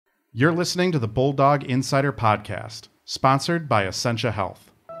You're listening to the Bulldog Insider Podcast, sponsored by Essentia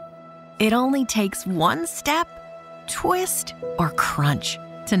Health. It only takes one step, twist, or crunch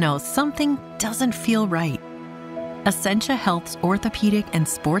to know something doesn't feel right. Essentia Health's orthopedic and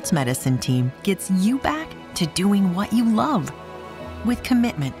sports medicine team gets you back to doing what you love with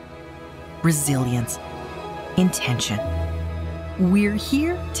commitment, resilience, intention. We're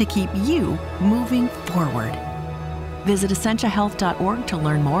here to keep you moving forward. Visit essentiahealth.org to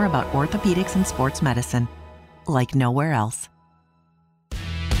learn more about orthopedics and sports medicine, like nowhere else.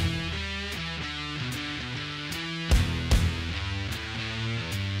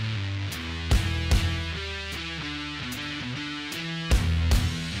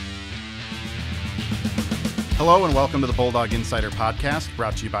 Hello and welcome to the Bulldog Insider Podcast,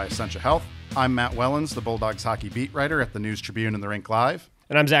 brought to you by Essentia Health. I'm Matt Wellens, the Bulldogs hockey beat writer at the News Tribune and the Rink Live.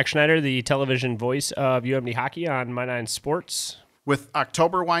 And I'm Zach Schneider, the television voice of UMD Hockey on My9 Sports. With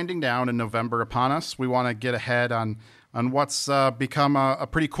October winding down and November upon us, we want to get ahead on what's become a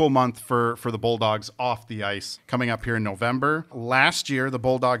pretty cool month for the Bulldogs off the ice coming up here in November. Last year, the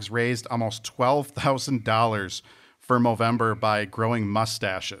Bulldogs raised almost $12,000 for Movember by growing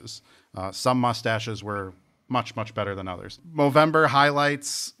mustaches. Some mustaches were much better than others. Movember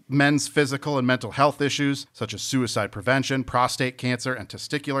highlights men's physical and mental health issues, such as suicide prevention, prostate cancer, and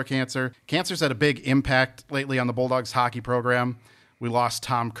testicular cancer. Cancer's had a big impact lately on the Bulldogs hockey program. We lost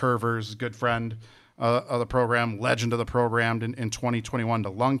Tom Curvers, good friend of the program, legend of the program in 2021 to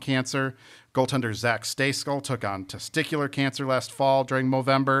lung cancer. Goaltender Zach Schneider took on testicular cancer last fall during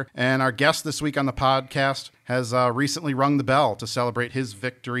Movember. And our guest this week on the podcast has recently rung the bell to celebrate his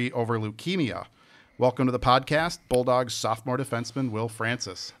victory over leukemia. Welcome to the podcast, Bulldogs sophomore defenseman Will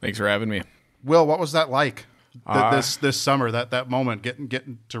Francis. Thanks for having me. Will, what was that like this summer, that moment,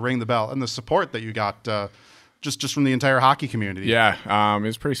 getting to ring the bell, and the support that you got just from the entire hockey community? Yeah, it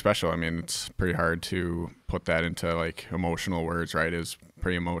was pretty special. I mean, it's pretty hard to put that into like emotional words, right? It was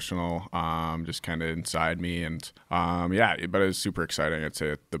pretty emotional, just kind of inside me, and yeah, but it was super exciting. I'd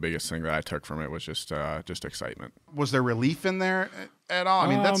say the biggest thing that I took from it was just excitement. Was there relief in there at all? I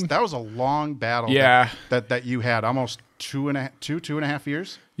mean, that was a long battle. Yeah, that you had almost two and a half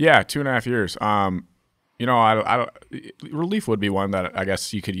years. Yeah, 2.5 years. You know, I relief would be one that I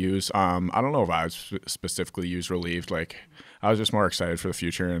guess you could use. I don't know if I was specifically used relieved. Like, I was just more excited for the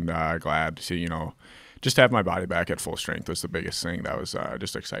future and glad to, just have my body back at full strength was the biggest thing that was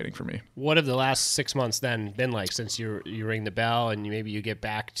just exciting for me. What have the last 6 months then been like since you ring the bell and maybe you get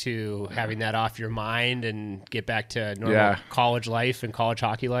back to having that off your mind and get back to normal college life and college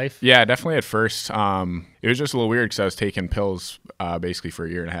hockey life? Yeah, definitely at first. It was just a little weird because I was taking pills basically for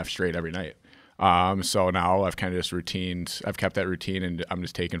 1.5 years straight every night. So now I've kind of just I've kept that routine, and I'm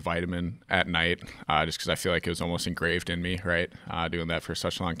just taking vitamin at night just because I feel like it was almost engraved in me, right? Doing that for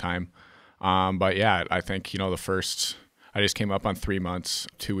such a long time. But yeah, I think, I just came up on 3 months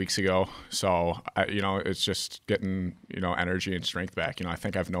 2 weeks ago. So, it's just getting, energy and strength back. I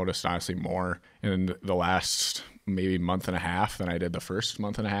think I've noticed honestly more in the last maybe month and a half than I did the first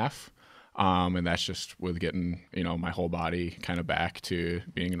month and a half. And that's just with getting, my whole body kind of back to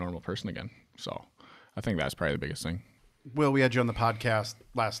being a normal person again. So I think that's probably the biggest thing. Will, we had you on the podcast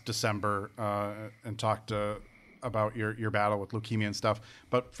last December and talked about your battle with leukemia and stuff.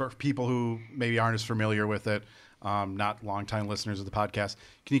 But for people who maybe aren't as familiar with it, not longtime listeners of the podcast,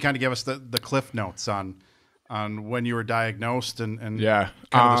 can you kind of give us the cliff notes on when you were diagnosed and kind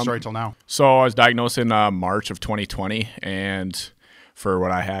of the story till now? So I was diagnosed in March of 2020, and for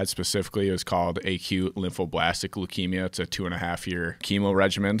what I had specifically, it was called acute lymphoblastic leukemia. It's a 2.5-year chemo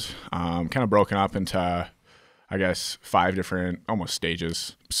regimen, kind of broken up into, I guess, 5 different almost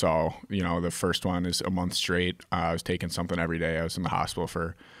stages. So, the first one is a month straight. I was taking something every day. I was in the hospital for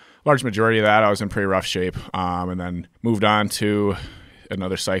a large majority of that. I was in pretty rough shape, and then moved on to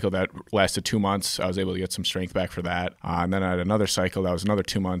another cycle that lasted 2 months. I was able to get some strength back for that. And then I had another cycle that was another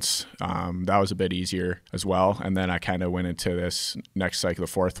 2 months. That was a bit easier as well. And then I kind of went into this next cycle. The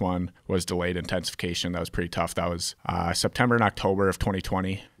fourth one was delayed intensification. That was pretty tough. That was September and October of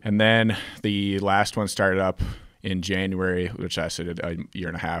 2020. And then the last one started up in January, which lasted a 1.5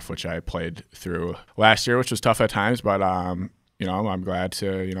 years, which I played through last year, which was tough at times. But, I'm glad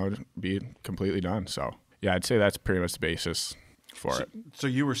to, be completely done. So, yeah, I'd say that's pretty much the basis for it. So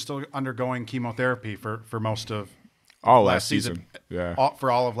you were still undergoing chemotherapy for most of all last season. Yeah. For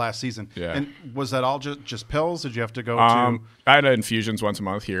all of last season. Yeah. And was that all just pills? Did you have to go to? I had infusions once a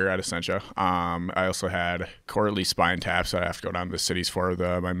month here at Essentia. I also had quarterly spine taps that I have to go down to the cities for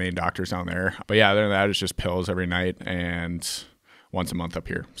my main doctors down there. But yeah, other than that, it's just pills every night and once a month up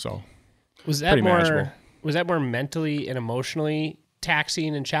here. So was that more mentally and emotionally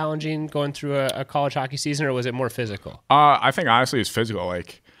taxing and challenging going through a college hockey season, or was it more physical? I think honestly it's physical.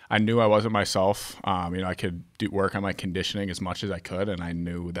 Like I knew I wasn't myself. I could work on my conditioning as much as I could, and I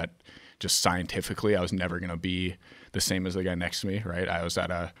knew that just scientifically I was never going to be the same as the guy next to me, right? I was at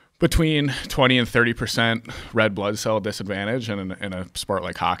a between 20 and 30% red blood cell disadvantage, and in a sport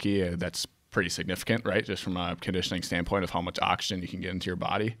like hockey, that's pretty significant, right? Just from a conditioning standpoint of how much oxygen you can get into your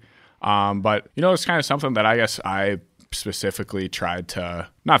body. But it's kind of something that I guess I specifically tried to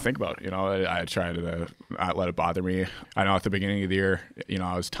not think about. I tried to not let it bother me. I know at the beginning of the year,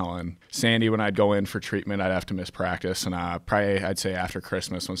 I was telling Sandy when I'd go in for treatment, I'd have to miss practice. And probably I'd say after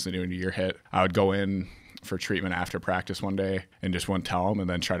Christmas, once the new year hit, I would go in for treatment after practice one day and just wouldn't tell them, and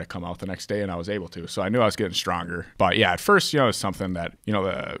then try to come out the next day, and I was able to. So I knew I was getting stronger. But yeah, at first, it's something that,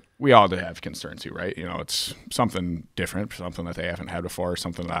 we all did have concerns to, right? It's something different, something that they haven't had before,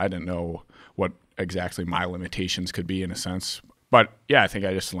 something that I didn't know what exactly my limitations could be in a sense. But yeah, I think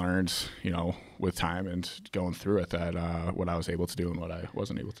I just learned, with time and going through it that what I was able to do and what I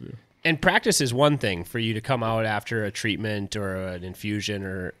wasn't able to do. And practice is one thing for you to come out after a treatment or an infusion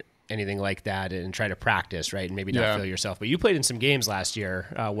or anything like that and try to practice, right? And maybe not feel yourself. But you played in some games last year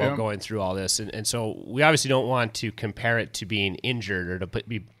while going through all this. And so we obviously don't want to compare it to being injured or to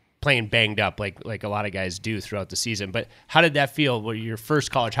be playing banged up like a lot of guys do throughout the season. But how did that feel? Well, your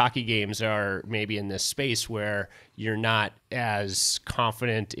first college hockey games are maybe in this space where you're not as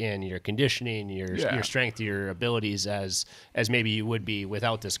confident in your conditioning, your strength, your abilities as maybe you would be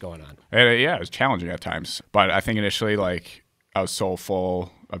without this going on. It was challenging at times. But I think initially, I was so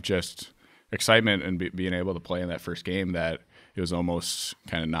full of just excitement and being able to play in that first game that it was almost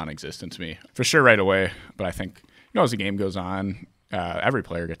kind of non-existent to me. For sure right away, but I think, as the game goes on, every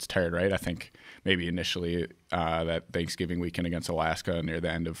player gets tired, right? I think maybe initially that Thanksgiving weekend against Alaska near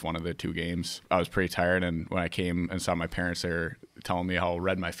the end of one of the two games, I was pretty tired, and when I came and saw my parents, they were telling me how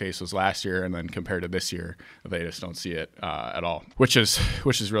red my face was last year, and then compared to this year, they just don't see it at all, which is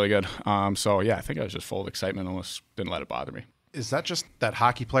really good. So yeah, I think I was just full of excitement, almost didn't let it bother me. Is that just that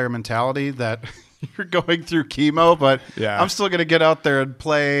hockey player mentality that you're going through chemo, but I'm still going to get out there and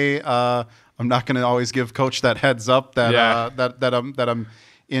play? I'm not going to always give coach that heads up that I'm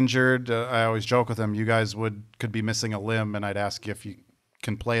injured. I always joke with him, you guys could be missing a limb, and I'd ask you if you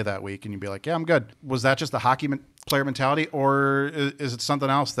can play that week, and you'd be like, yeah, I'm good. Was that just the hockey player mentality, or is it something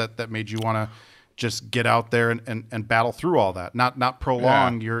else that made you want to just get out there and battle through all that, not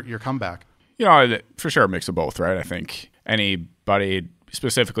prolong your comeback? For sure a mix of both, right? I think anybody,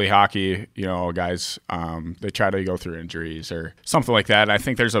 specifically hockey, guys, they try to go through injuries or something like that. And I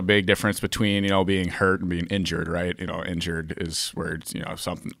think there's a big difference between, being hurt and being injured, right? Injured is where it's,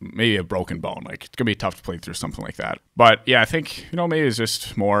 something, maybe a broken bone. Like, it's going to be tough to play through something like that. But yeah, I think, maybe it's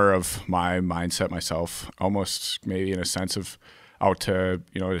just more of my mindset myself, almost maybe in a sense of out to,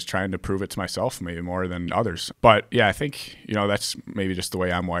 just trying to prove it to myself maybe more than others. But yeah, I think, that's maybe just the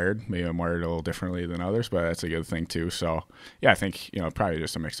way I'm wired. Maybe I'm wired a little differently than others, but that's a good thing too. So yeah, I think, probably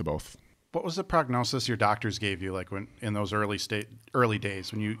just a mix of both. What was the prognosis your doctors gave you, like when in those early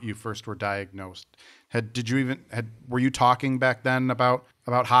days when you first were diagnosed? Were you talking back then about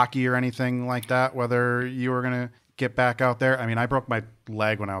hockey or anything like that, whether you were going to get back out there? I mean, I broke my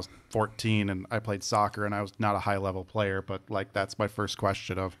leg when I was 14 and I played soccer, and I was not a high level player, but that's my first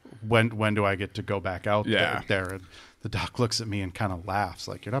question of when do I get to go back out there? And the doc looks at me and kind of laughs,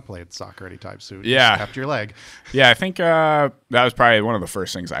 like, you're not playing soccer anytime soon. You just snapped your leg. Yeah, I think that was probably one of the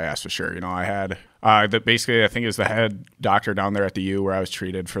first things I asked for sure. I had that basically I think is the head doctor down there at the U where I was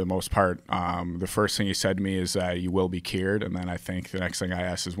treated for the most part. The first thing he said to me is that you will be cured, and then I think the next thing I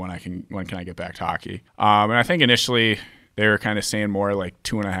asked is when can I get back to hockey? And I think initially they were kind of saying more like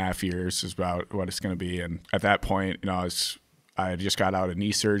 2.5 years is about what it's going to be. And at that point, I just got out of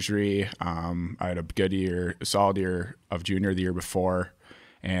knee surgery. I had a solid year of junior the year before,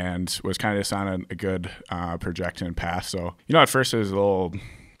 and was kind of just on a good projection path. So, at first it was a little,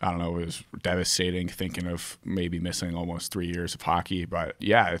 it was devastating thinking of maybe missing almost 3 years of hockey. But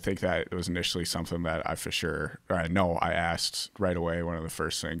yeah, I think that it was initially something that I asked right away, one of the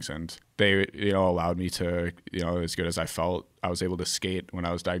first things. And they, allowed me to, as good as I felt, I was able to skate when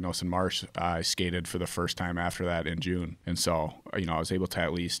I was diagnosed in March. I skated for the first time after that in June. And so, I was able to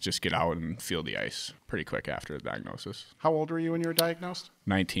at least just get out and feel the ice pretty quick after the diagnosis. How old were you when you were diagnosed?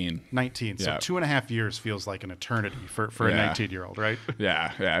 19. 19. So 2.5 years feels like an eternity for a 19-year-old, right?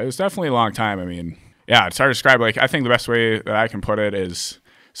 Yeah. It was definitely a long time. I mean, yeah, it's hard to describe. Like, I think the best way that I can put it is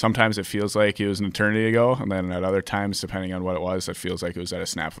sometimes it feels like it was an eternity ago, and then at other times, depending on what it was, it feels like it was at a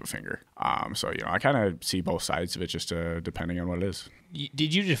snap of a finger. So, I kind of see both sides of it, just depending on what it is.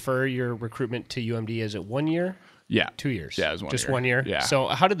 Did you defer your recruitment to UMD? Is it 1 year? Yeah. 2 years? Yeah, it was 1 year. Just 1 year? Yeah. So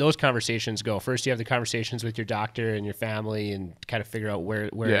how did those conversations go? First, you have the conversations with your doctor and your family and kind of figure out where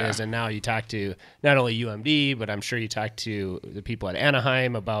it is. And now you talk to not only UMD, but I'm sure you talk to the people at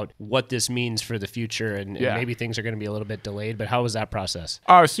Anaheim about what this means for the future. And maybe things are going to be a little bit delayed. But how was that process?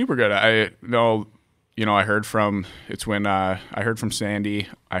 Oh, it was super good. I heard from Sandy.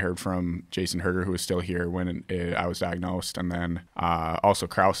 I heard from Jason Herder, who was still here when I was diagnosed. And then also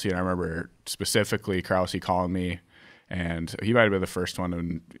Krause. And I remember specifically Krause calling me, and he might have been the first one.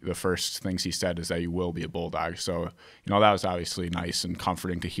 And the first things he said is that you will be a Bulldog. So, that was obviously nice and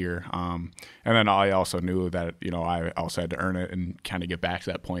comforting to hear. And then I also knew that, I also had to earn it and kind of get back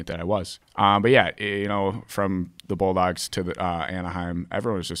to that point that I was. But yeah, from the Bulldogs to the Anaheim,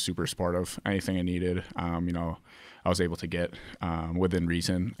 everyone was just super supportive. Anything I needed, I was able to get within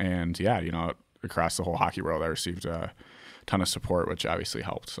reason. And yeah, across the whole hockey world, I received a ton of support, which obviously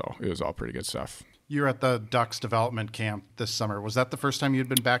helped. So it was all pretty good stuff. You were at the Ducks development camp this summer. Was that the first time you'd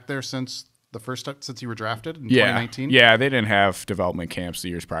been back there since you were drafted in 2019? Yeah, they didn't have development camps the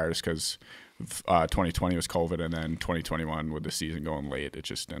years prior just because 2020 was COVID, and then 2021 with the season going late, it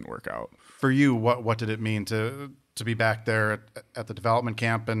just didn't work out. For you, what did it mean to be back there at the development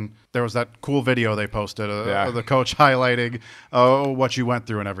camp? And there was that cool video they posted of the coach highlighting what you went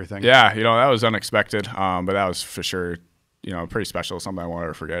through and everything. Yeah, that was unexpected, but that was for sure pretty special, something I won't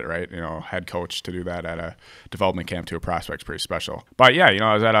ever forget, right? Head coach to do that at a development camp to a prospect's pretty special. But yeah,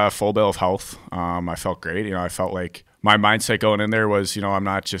 I was at a full bill of health. I felt great. I felt like my mindset going in there was, I'm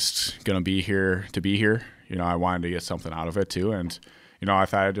not just going to be here to be here. I wanted to get something out of it too. And, I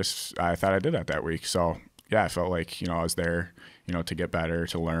thought I did that week. So yeah, I felt like, I was there, to get better,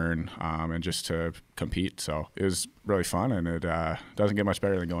 to learn, and just to compete. So it was really fun, and it doesn't get much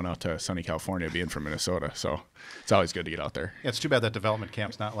better than going out to sunny California, being from Minnesota. So it's always good to get out there. Yeah, it's too bad that development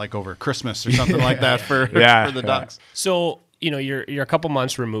camp's not like over Christmas or something like that for the Ducks. So, you're a couple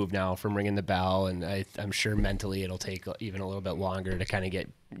months removed now from ringing the bell, and I'm sure mentally it'll take even a little bit longer to kind of get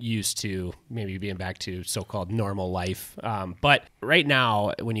used to maybe being back to so-called normal life. But right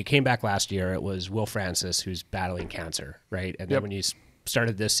now, when you came back last year, it was Will Francis who's battling cancer, right? And then when you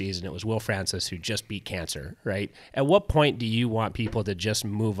started this season, it was Will Francis who just beat cancer, right? At what point do you want people to just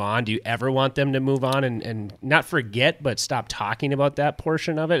move on? Do you ever want them to move on and not forget, but stop talking about that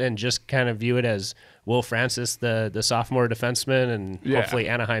portion of it and just kind of view it as Will Francis, the sophomore defenseman, and hopefully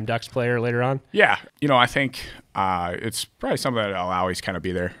Anaheim Ducks player later on? Yeah. I think it's probably something that I'll always kind of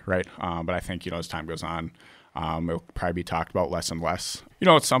be there, right? But I think, as time goes on, it'll probably be talked about less and less.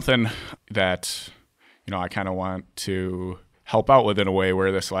 It's something that, I kind of want to help out with in a way where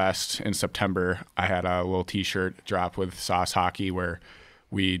in September, I had a little T-shirt drop with Sauce Hockey where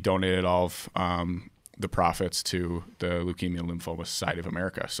we donated all of the profits to the Leukemia and Lymphoma Society of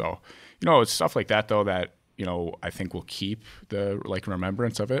America. So, it's stuff like that, though, that, I think will keep the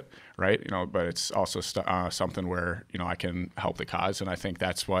remembrance of it, right? But it's also something where, I can help the cause. And I think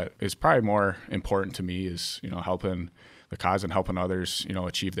that's what is probably more important to me is, helping the cause and helping others,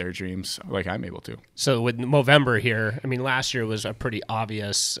 achieve their dreams like I'm able to. So with Movember here, last year was a pretty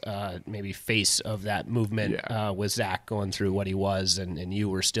obvious maybe face of that movement with Zach going through what he was, and you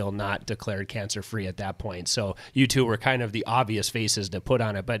were still not declared cancer-free at that point. So you two were kind of the obvious faces to put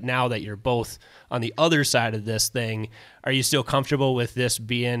on it. But now that you're both on the other side of this thing, are you still comfortable with this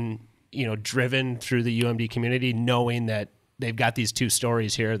being, driven through the UMD community, knowing that they've got these two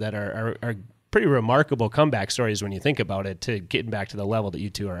stories here that are pretty remarkable comeback stories when you think about it, to getting back to the level that you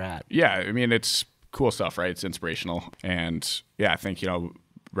two are at? Yeah, it's cool stuff, right? It's inspirational. And yeah, I think,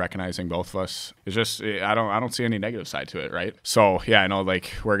 recognizing both of us is just, I don't see any negative side to it, right? So yeah, I know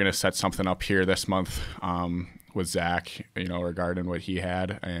we're going to set something up here this month with Zach, regarding what he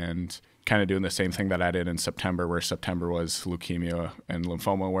had, and kind of doing the same thing that I did in September, where September was leukemia and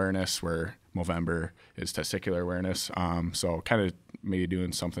lymphoma awareness, where Movember is testicular awareness. So kind of maybe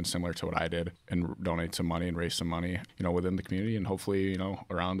doing something similar to what I did and donate some money and raise some money, within the community and hopefully,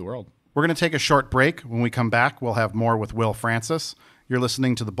 around the world. We're going to take a short break. When we come back, we'll have more with Will Francis. You're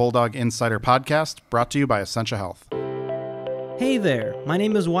listening to the Bulldog Insider Podcast, brought to you by Essentia Health. Hey there, my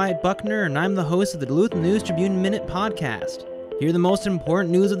name is Wyatt Buckner, and I'm the host of the Duluth News Tribune Minute Podcast. Hear the most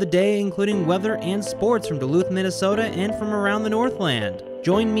important news of the day, including weather and sports from Duluth, Minnesota, and from around the Northland.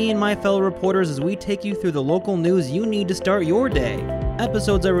 Join me and my fellow reporters as we take you through the local news you need to start your day.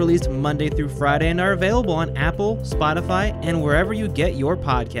 Episodes are released Monday through Friday and are available on Apple, Spotify, and wherever you get your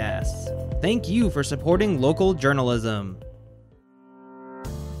podcasts. Thank you for supporting local journalism.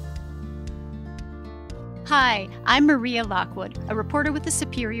 Hi, I'm Maria Lockwood, a reporter with the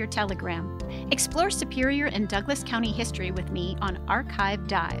Superior Telegram. Explore Superior and Douglas County history with me on Archive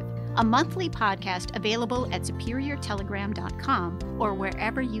Dive. a monthly podcast available at superiortelegram.com or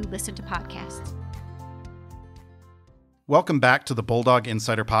wherever you listen to podcasts. Welcome back to the Bulldog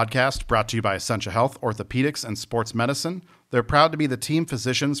Insider Podcast, brought to you by Essentia Health, Orthopedics, and Sports Medicine. They're proud to be the team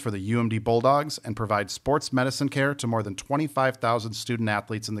physicians for the UMD Bulldogs and provide sports medicine care to more than 25,000 student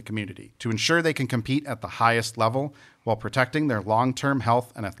athletes in the community to ensure they can compete at the highest level while protecting their long-term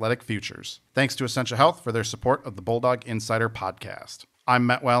health and athletic futures. Thanks to Essentia Health for their support of the Bulldog Insider Podcast. I'm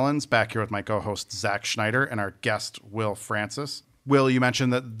Matt Wellens, back here with my co-host Zach Schneider and our guest Will Francis. Will, you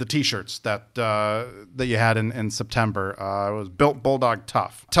mentioned that the T-shirts that you had in September was Built Bulldog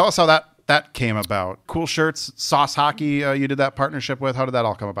Tough. Tell us how that came about. Cool shirts, Sauce Hockey. You did that partnership with. How did that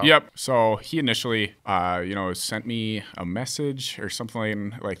all come about? Yep. So he initially, sent me a message or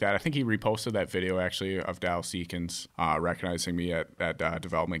something like that. I think he reposted that video actually of Dallas Eakins recognizing me at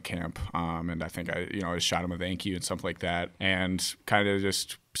development camp, and I think I shot him a thank you and something like that, and kind of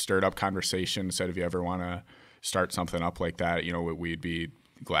just stirred up conversation. Said if you ever want to start something up like that, we'd be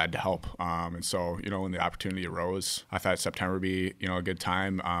glad to help. And so, when the opportunity arose, I thought September would be, a good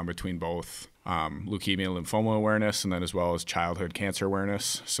time between both leukemia and lymphoma awareness and then as well as childhood cancer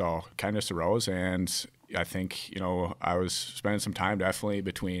awareness. So kind of just arose. And I think, I was spending some time definitely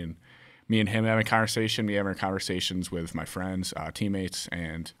between me and him having conversations with my friends, teammates,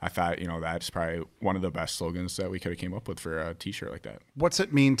 and I thought, that's probably one of the best slogans that we could have came up with for a T-shirt like that. What's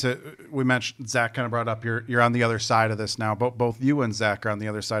it mean we mentioned, Zach kind of brought up, you're on the other side of this now, both you and Zach are on the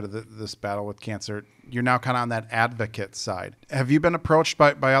other side of this battle with cancer. You're now kind of on that advocate side. Have you been approached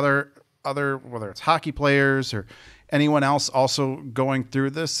by other, whether it's hockey players or anyone else also going through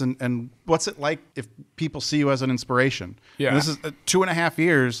this? And what's it like if people see you as an inspiration? Yeah. And this is 2.5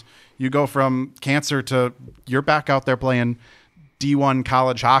 years. You go from cancer to you're back out there playing D1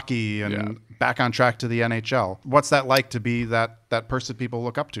 college hockey and back on track to the NHL. What's that like to be that person people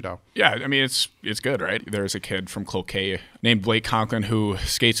look up to now? Yeah, I mean, it's good, right? There's a kid from Cloquet named Blake Conklin who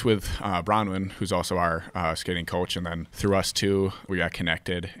skates with Bronwyn, who's also our skating coach. And then through us two, we got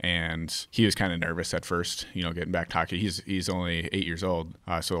connected. And he was kind of nervous at first, getting back to hockey. He's only 8 years old,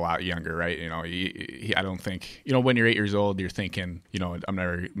 so a lot younger, right? I don't think, when you're 8 years old, you're thinking,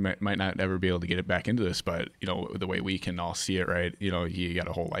 might not ever be able to get it back into this. But, the way we can all see it, right? You got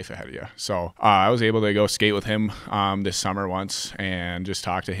a whole life ahead of you. So I was able to go skate with him this summer once and just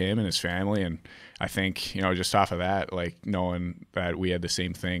talk to him and his family. And I think, just off of that, like knowing that we had the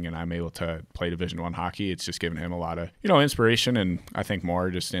same thing and I'm able to play Division I hockey, it's just given him a lot of, inspiration. And I think more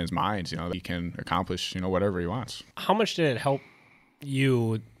just in his mind, he can accomplish, whatever he wants. How much did it help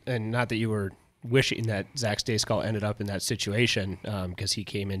you, and not that you were wishing that Zach Stayskal ended up in that situation, because he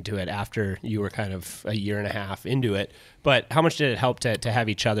came into it after you were kind of a year and a half into it. But how much did it help to have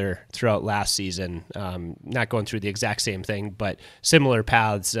each other throughout last season? Not going through the exact same thing, but similar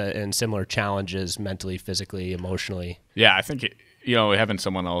paths and similar challenges mentally, physically, emotionally. Yeah, I think having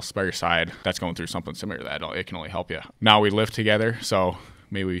someone else by your side that's going through something similar to that, it can only help you. Now we live together, so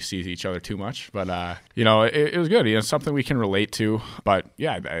maybe we see each other too much, but it was good. It's something we can relate to. But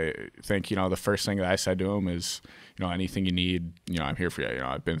yeah, I think the first thing that I said to him is, anything you need, I'm here for you.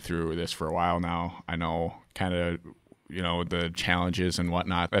 I've been through this for a while now. I know kind of the challenges and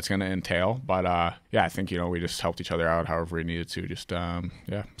whatnot that's going to entail. But I think we just helped each other out however we needed to. Just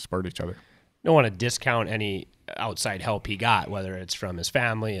support each other. Don't want to discount any outside help he got, whether it's from his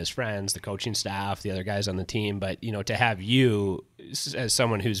family, his friends, the coaching staff, the other guys on the team. But to have you as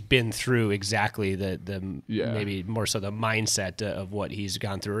someone who's been through exactly the maybe more so the mindset of what he's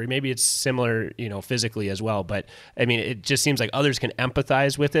gone through, or maybe it's similar physically as well. But I mean, it just seems like others can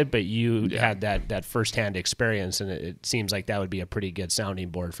empathize with it, but you had that firsthand experience, and it seems like that would be a pretty good sounding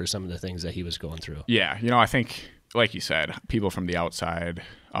board for some of the things that he was going through. Yeah, I think, like you said, people from the outside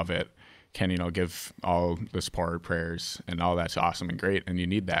of it can, give all the support, prayers, and all that's awesome and great, and you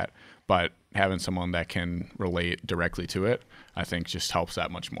need that. But having someone that can relate directly to it, I think just helps that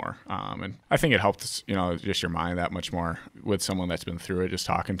much more. And I think it helps, just your mind that much more with someone that's been through it, just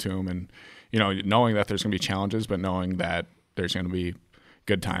talking to them and, knowing that there's going to be challenges, but knowing that there's going to be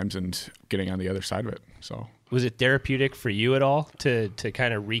good times and getting on the other side of it. So was it therapeutic for you at all to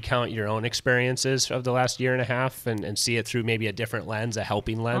kind of recount your own experiences of the last year and a half and see it through maybe a different lens, a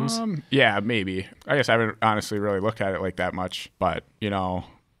helping lens? Yeah, maybe. I guess I haven't honestly really looked at it like that much, but,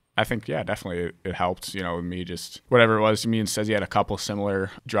 I think, definitely it helped, me just whatever it was. Me and Stezzy had a couple similar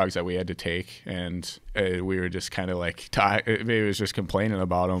drugs that we had to take, and we were just kind of like, maybe it was just complaining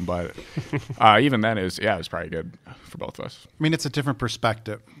about them, but even then it was probably good for both of us. I mean, it's a different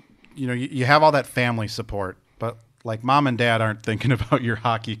perspective. You have all that family support, but like mom and dad aren't thinking about your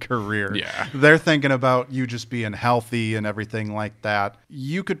hockey career. Yeah. They're thinking about you just being healthy and everything like that.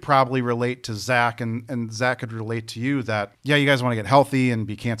 You could probably relate to Zach, and Zach could relate to you that, yeah, you guys want to get healthy and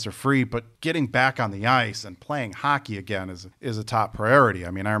be cancer free, but getting back on the ice and playing hockey again is a top priority.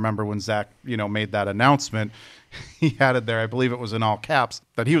 I mean, I remember when Zach, made that announcement, he had it there, I believe it was in all caps,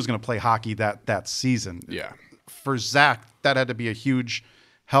 that he was going to play hockey that season. Yeah. For Zach, that had to be a huge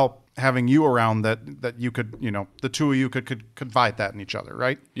help having you around that you could, the two of you could confide that in each other,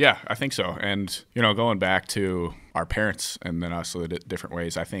 right? Yeah, I think so. And, going back to our parents and then us different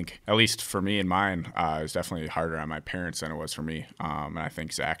ways, I think, at least for me and mine, it was definitely harder on my parents than it was for me. And I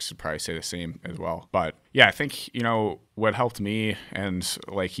think Zach should probably say the same as well. But yeah, I think, what helped me, and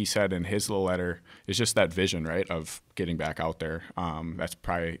like he said in his little letter, is just that vision, right, of getting back out there. That's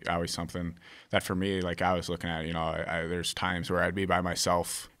probably always something that for me, like I was looking at, there's times where I'd be by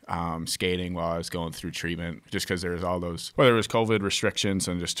myself skating while I was going through treatment, just because there was all those, whether it was COVID restrictions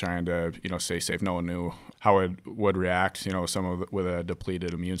and just trying to, stay safe. No one knew how it would react, with a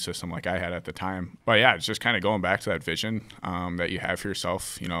depleted immune system like I had at the time. But yeah, it's just kind of going back to that vision that you have for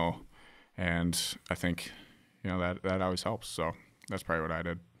yourself, and I think, that always helps. So that's probably what I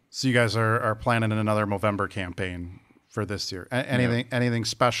did. So you guys are planning another Movember campaign for this year. Anything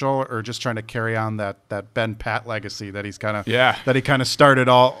special, or just trying to carry on that Ben Pat legacy that he's kind of started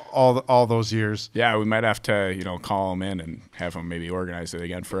all those years? Yeah, we might have to call him in and have him maybe organize it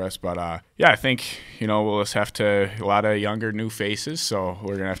again for us. But I think we'll just have to, a lot of younger new faces, so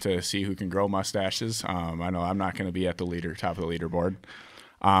we're gonna have to see who can grow mustaches. I know I'm not gonna be at the top of the leaderboard.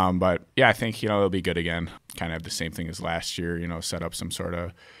 But yeah, I think it'll be good again. Kind of have the same thing as last year. Set up some sort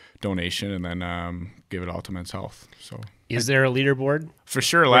of donation and then give it all to Men's Health. So, is there a leaderboard? For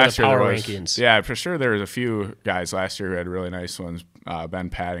sure, last year there was. Rankings? Yeah, for sure there was a few guys last year who had really nice ones. Ben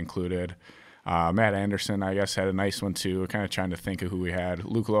Pat included. Matt Anderson, I guess, had a nice one too. We're kind of trying to think of who we had.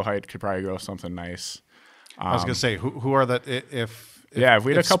 Luke Lohite could probably grow something nice. I was gonna say, who are the if we had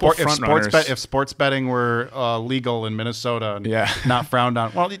a couple front runners. If sports betting were legal in Minnesota and not frowned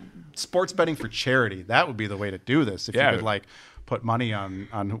on, well, sports betting for charity, that would be the way to do this. If you could put money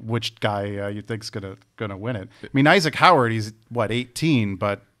on which guy you think's gonna win it. I mean, Isaac Howard, he's 18,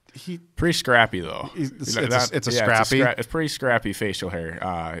 but he pretty scrappy though. It's a scrappy. It's pretty scrappy facial hair.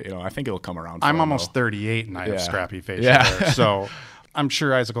 I think it'll come around. I'm almost 38 and I have scrappy facial hair, so I'm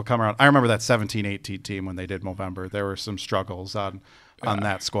sure Isaac will come around. I remember that 17-18 team when they did Movember. There were some struggles on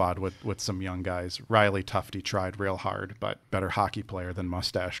that squad with some young guys. Riley Tufty tried real hard, but better hockey player than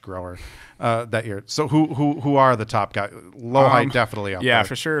mustache grower that year. So who are the top guys? Lohite definitely up there. Yeah,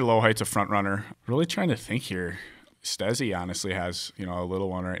 for sure. Lohite's a front runner. Really trying to think here. Stezzy honestly has a little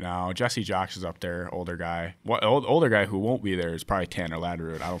one right now. Jesse Jocks is up there, older guy. Older guy who won't be there is probably Tanner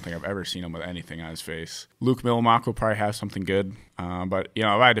Ladderud. I don't think I've ever seen him with anything on his face. Luke Millmock will probably have something good. But if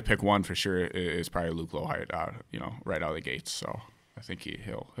I had to pick one for sure, it's probably Luke Lohite. Right out of the gates. So I think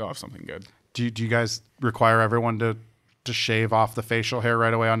he'll have something good. Do you guys require everyone to shave off the facial hair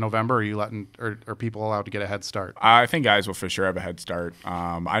right away on November? Or are you are people allowed to get a head start? I think guys will for sure have a head start.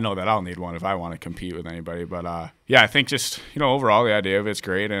 I know that I'll need one if I want to compete with anybody. But I think just overall the idea of it's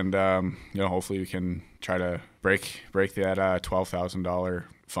great, and hopefully we can try to break that $12,000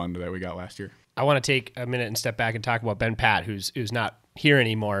 fund that we got last year. I want to take a minute and step back and talk about Ben Pat, who's not here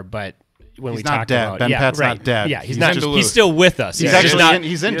anymore, but when he's we not talk dead. about Ben Pat's not dead. Yeah, he's not. He's still with us.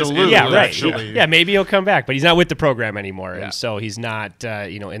 He's in Duluth. Yeah, right. Actually. Yeah, maybe he'll come back, but he's not with the program anymore, Yeah. and so he's not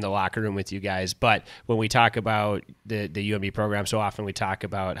in the locker room with you guys. But when we talk about the UMB program, so often we talk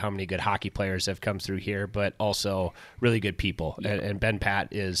about how many good hockey players have come through here, but also really good people. Yeah. And Ben Pat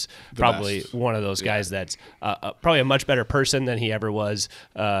is probably one of those guys that's probably a much better person than he ever was.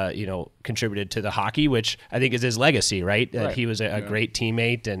 Contributed to the hockey, which I think is his legacy, right? That he was a great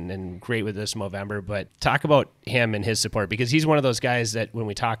teammate and great with this Movember. But talk about him and his support, because he's one of those guys that when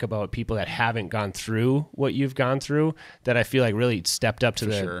we talk about people that haven't gone through what you've gone through, that I feel like really stepped up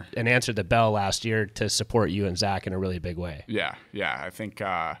to and answered the bell last year to support you and Zach in a really big way. Yeah. I think,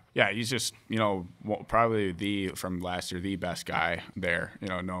 he's just, probably from last year, the best guy there.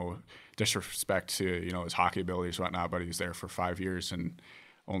 No disrespect to, his hockey abilities, whatnot, but he was there for 5 years and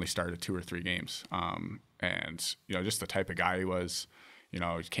only started 2 or 3 games. And just the type of guy he was, he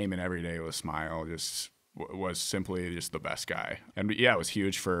came in every day with a smile, just was simply just the best guy. And it was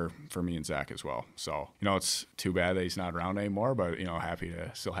huge for me and Zach as well. So, it's too bad that he's not around anymore, but, happy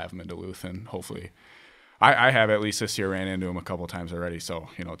to still have him in Duluth. And hopefully I have at least this year ran into him a couple times already. So,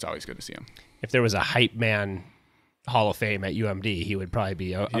 it's always good to see him. If there was a hype man Hall of Fame at UMD, he would probably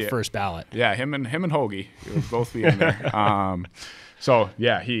be a first ballot. Yeah, him and Hoagie would both be in there.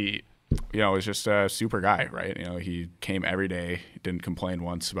 was just a super guy, right? He came every day, didn't complain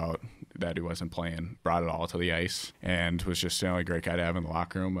once about that he wasn't playing, brought it all to the ice, and was just a great guy to have in the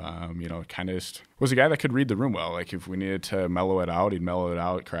locker room. Kind of just was a guy that could read the room well. Like if we needed to mellow it out, he'd mellow it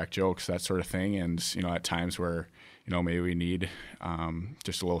out, crack jokes, that sort of thing. And at times where maybe we need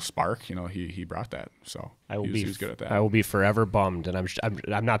just a little spark, he brought that. So he was good at that. I will be forever bummed, and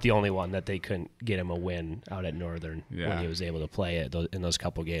I'm not the only one that they couldn't get him a win out at Northern when he was able to play it in those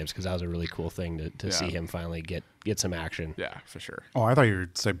couple games, because that was a really cool thing to see him finally get some action. Yeah, for sure. Oh, I thought you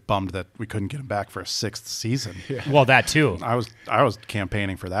would say bummed that we couldn't get him back for a 6th season. Yeah. Well, that too. I was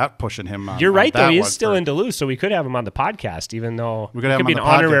campaigning for that, pushing him on. You're right, though. He is still in Duluth, so we could have him on the podcast, even though we could have him be on an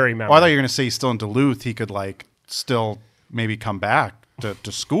the honorary podcast. member. Oh, I thought you were going to say he's still in Duluth. He could still maybe come back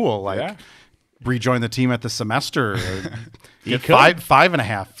to school, rejoin the team at the semester. He could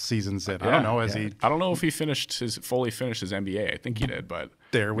 5.5 seasons in. I don't know. I don't know if he fully finished his MBA. I think he did, but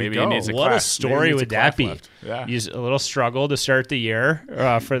there we maybe go. He needs a what class. a story would that be? Yeah. He's a little struggle to start the year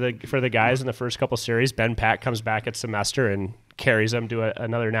for the guys in the first couple series. Ben Pat comes back at semester and carries them to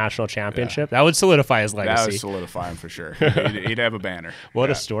another national championship. That would solidify his legacy. That would solidify him for sure. He'd have a banner.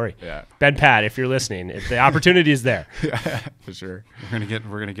 What a story. Yeah. Ben Pat, if you're listening, if the opportunity is there. Yeah, for sure. We're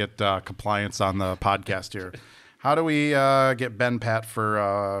gonna get compliance on the podcast here. How do we get Ben Pat for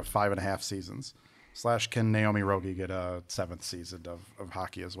 5.5 seasons? / can Naomi Rogie get a 7th season of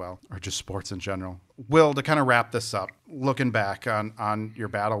hockey as well, or just sports in general? Will, to kind of wrap this up, looking back on your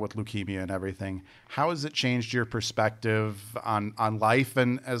battle with leukemia and everything, how has it changed your perspective on life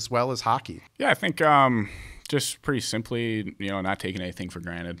and as well as hockey? Yeah, I think just pretty simply, not taking anything for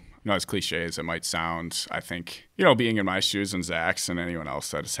granted. As cliche as it might sound, I think, being in my shoes and Zach's and anyone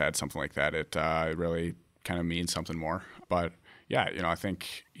else that has had something like that, it really kind of means something more. But yeah, I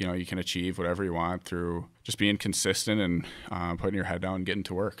think, you can achieve whatever you want through just being consistent and putting your head down and getting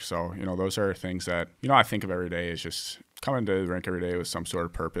to work. So, those are things that, I think of every day is just coming to the rink every day with some sort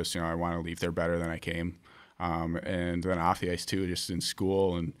of purpose. I want to leave there better than I came. And then off the ice too, just in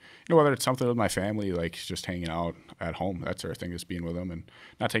school and, whether it's something with my family, like just hanging out at home, that sort of thing, just being with them and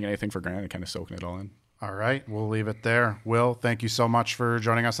not taking anything for granted, kind of soaking it all in. All right, we'll leave it there. Will, thank you so much for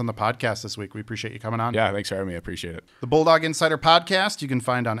joining us on the podcast this week. We appreciate you coming on. Yeah, thanks for having me. I appreciate it. The Bulldog Insider Podcast you can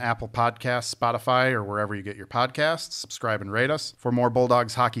find on Apple Podcasts, Spotify, or wherever you get your podcasts. Subscribe and rate us. For more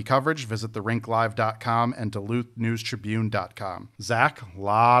Bulldogs hockey coverage, visit therinklive.com and DuluthNewsTribune.com. Zach, a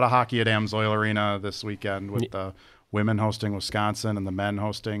lot of hockey at Amsoil Arena this weekend with the women hosting Wisconsin and the men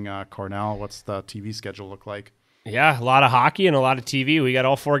hosting Cornell. What's the TV schedule look like? Yeah, a lot of hockey and a lot of TV. We got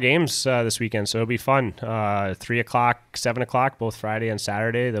all 4 games this weekend, so it'll be fun. 3 o'clock, 7 o'clock, both Friday and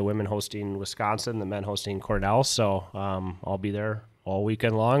Saturday. The women hosting Wisconsin, the men hosting Cornell. So I'll be there all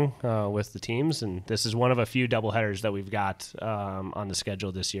weekend long with the teams. And this is one of a few doubleheaders that we've got on the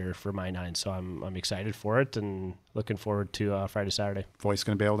schedule this year for My9. So I'm excited for it and looking forward to Friday, Saturday. Voice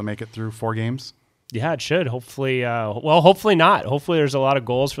going to be able to make it through 4 games? Yeah, it should. Hopefully, hopefully not. Hopefully there's a lot of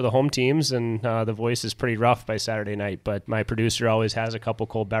goals for the home teams, and the voice is pretty rough by Saturday night. But my producer always has a couple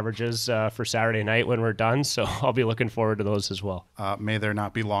cold beverages for Saturday night when we're done, so I'll be looking forward to those as well. May there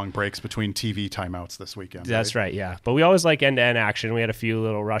not be long breaks between TV timeouts this weekend. That's right, yeah. But we always like end-to-end action. We had a few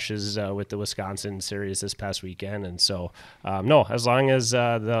little rushes with the Wisconsin series this past weekend, and so, no, as long as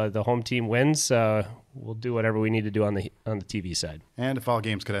the home team wins, we'll do whatever we need to do on the TV side. And if all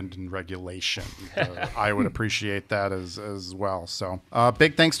games could end in regulation, I would appreciate that as well. So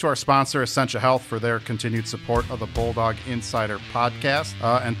big thanks to our sponsor, Essentia Health, for their continued support of the Bulldog Insider Podcast.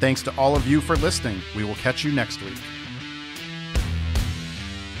 And thanks to all of you for listening. We will catch you next week.